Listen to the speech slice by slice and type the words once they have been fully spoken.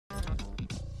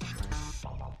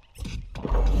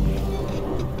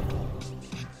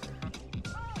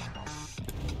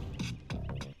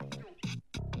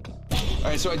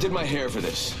Alright, so I did my hair for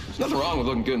this. There's nothing wrong with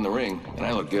looking good in the ring, and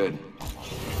I look good.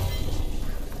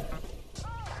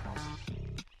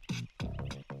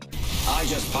 I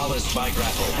just polished my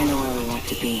grapple. I know where we want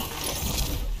to be.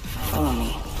 Follow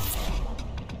me.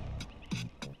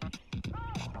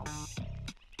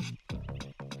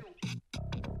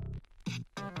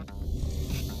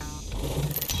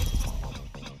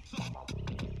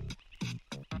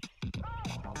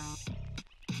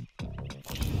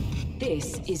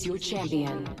 This is your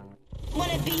champion.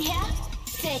 Wanna be here?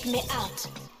 Take me out.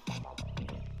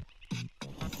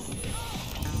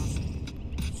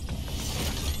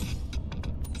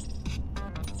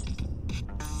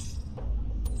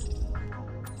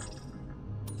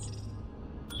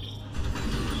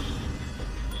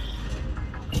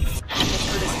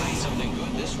 Something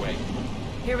good this way.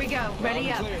 Here we go.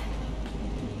 Ready up. Clear.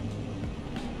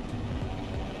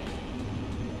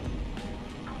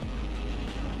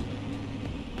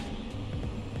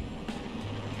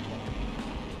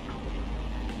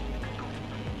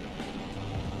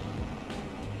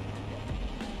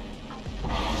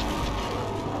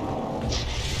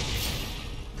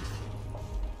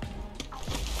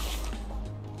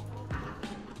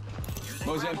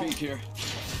 Mozambique here.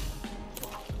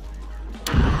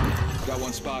 Got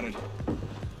one spotted.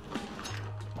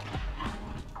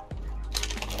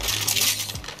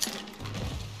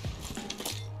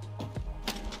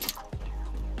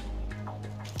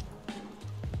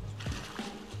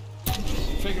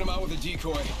 Faking him out with a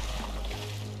decoy.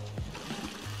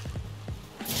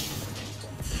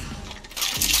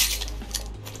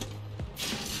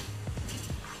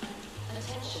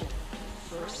 Attention.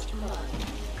 First blood.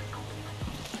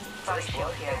 First kill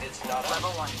here. And it's not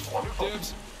level 1. Wonderful.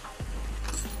 Dibs.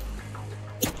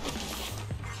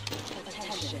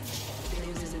 Attention.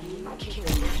 There is a new kill.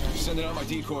 Sending out my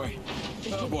decoy.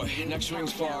 Oh boy, next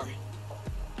ring's far.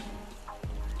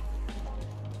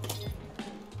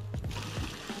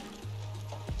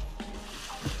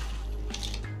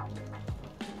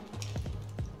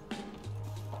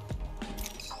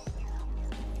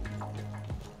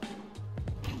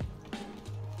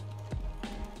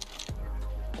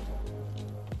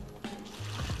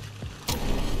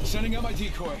 Sending out my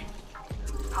decoy.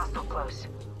 Hostile close.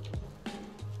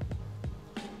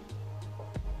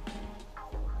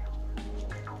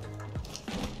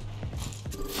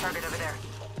 Target over there.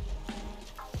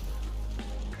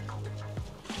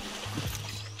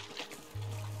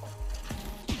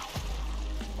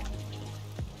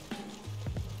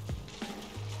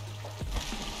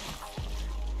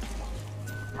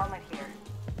 Helmet here.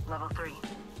 Level 3.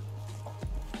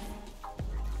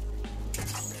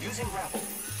 Using grapple.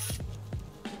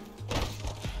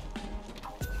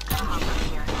 Hostile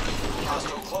here.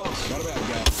 Hostile close. Got a bad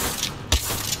guy.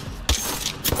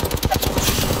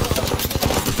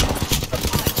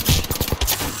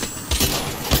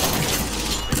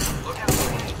 Look out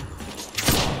for it.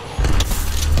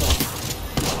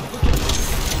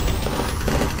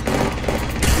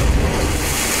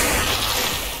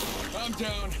 I'm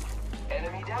down.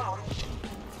 Enemy down.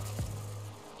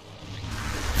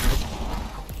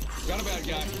 Got a bad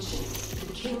guy.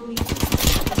 Kill.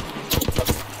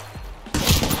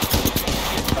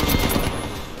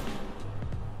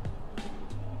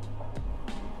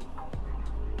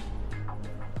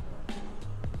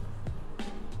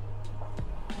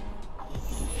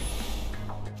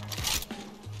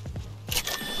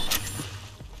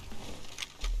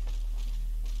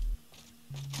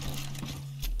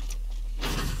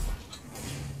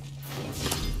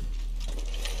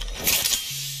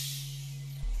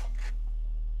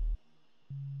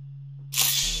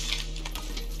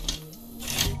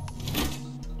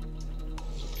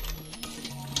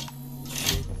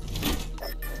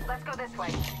 Let's go this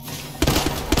way.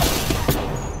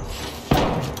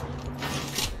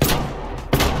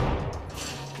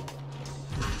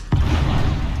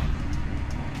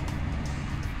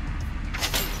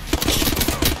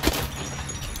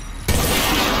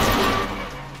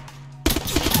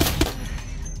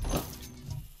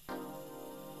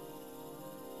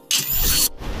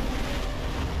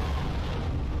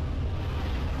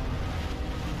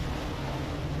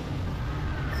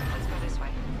 Let's go this way.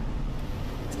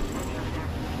 Enemy over there.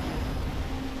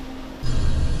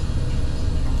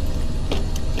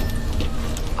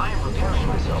 I am repairing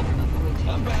myself.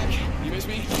 I'm back. You miss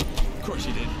me? Of course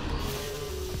you did.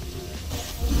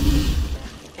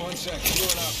 1 sec.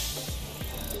 Healing up.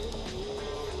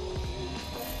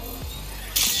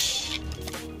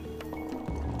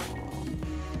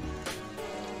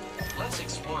 Let's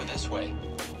explore this way.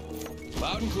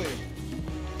 Loud and clear.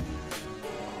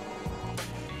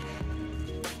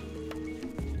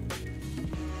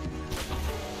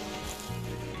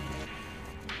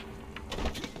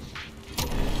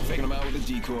 Taking him out with a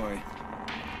decoy.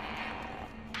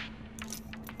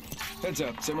 Heads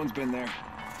up, someone's been there.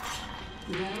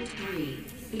 Round 3.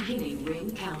 Beginning ring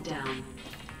countdown.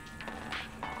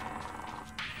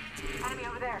 Enemy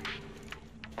over there.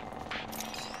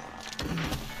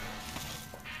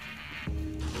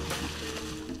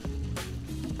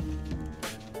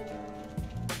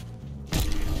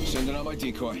 Sending out my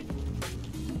decoy.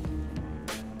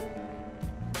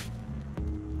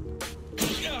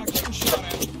 Yeah, getting shot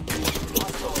at.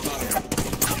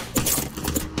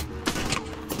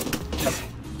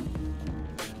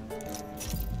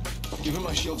 Give him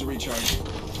my shield to recharge.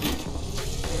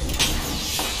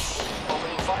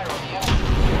 Opening fire on the enemy.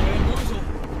 BALLboozle.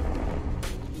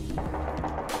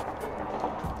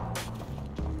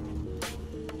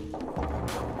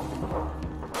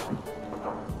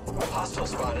 Hostile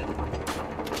spotted.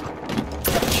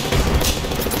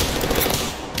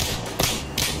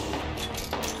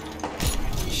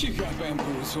 You got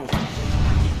bamboozled.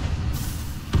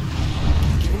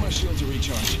 Give him my shield to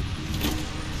recharge.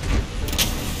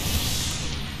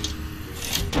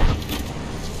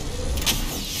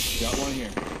 Got one here.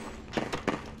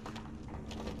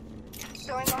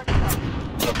 Throwing arc star.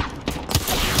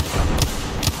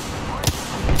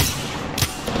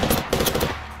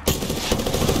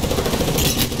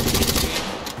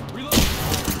 Reload.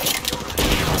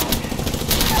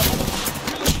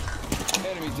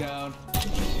 Enemy down.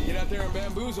 Get out there and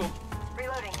bamboozle.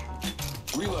 Reloading.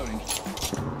 Reloading.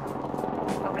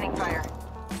 Opening fire.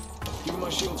 Give him my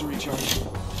shield to recharge.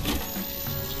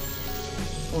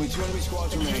 Only 2 enemy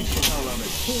squads remain. I love it.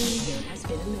 Kill leader has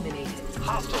been eliminated.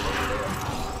 Hostile over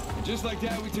there. And just like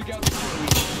that, we took out the enemy.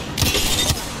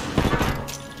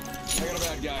 I got a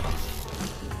bad guy.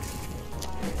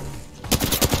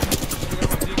 Sending out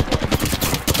my decoy.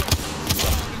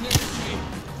 Shooting near me.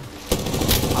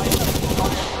 I am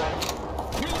fire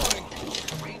Reloading.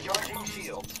 threat. Recharging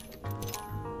shield.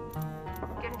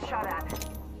 Getting shot at.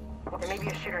 There may be a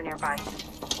shooter nearby.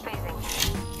 Phasing.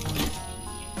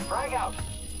 Frag out.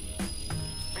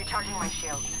 Recharging my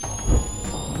shield.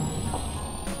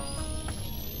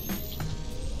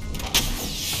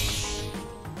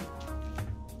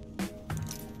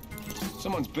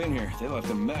 Someone's been here. They left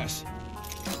a mess.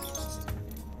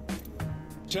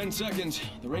 10 seconds.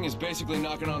 The ring is basically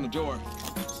knocking on the door.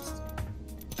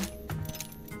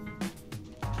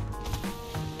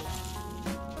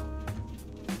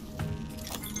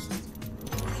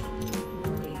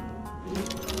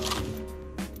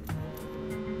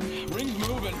 Ring's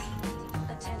moving.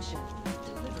 Attention.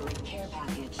 Delivering care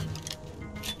package.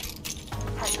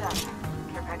 Heads up.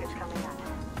 Care package coming in.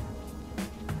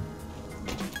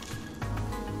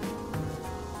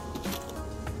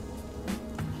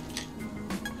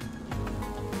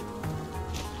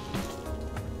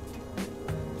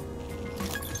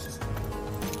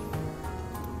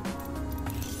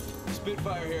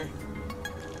 Spitfire here.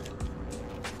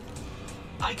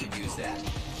 I could use that.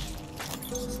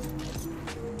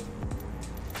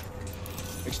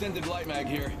 Extended light mag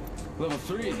here. Level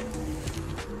 3.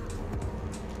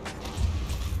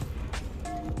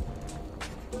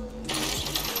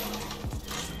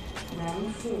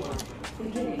 Round 4.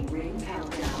 Beginning ring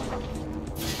countdown.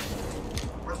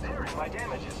 Repairing my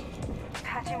damages.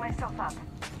 Patching myself up.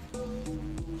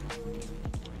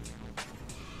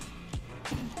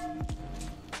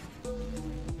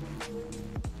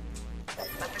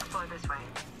 Let's explore this way.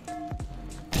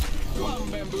 Go out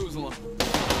and bamboozle him.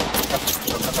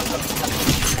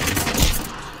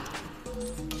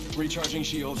 Recharging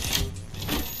shield.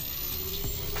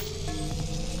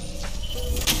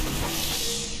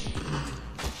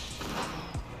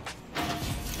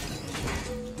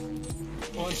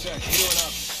 One sec, healing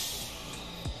up.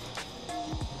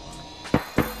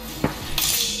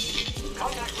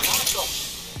 Contact with hostile.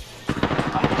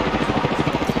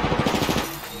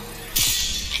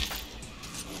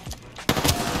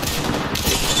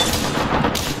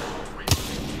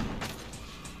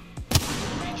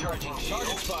 Recharging Target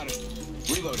shield. spotted.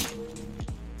 Reloading.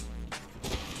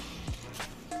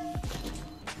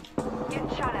 Getting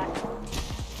shot at.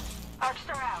 Arc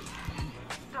star out.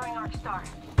 Throwing arc star.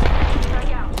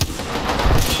 Frag out.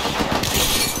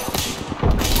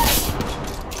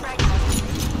 Frag out.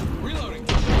 Reloading.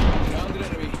 Downed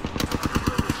enemy.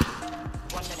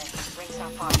 1 minute. Rings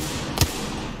not far.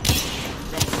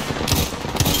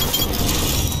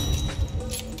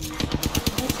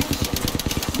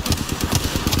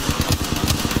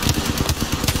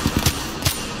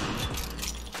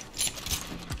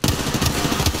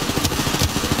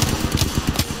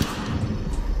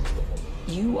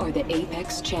 You are the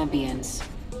Apex Champions.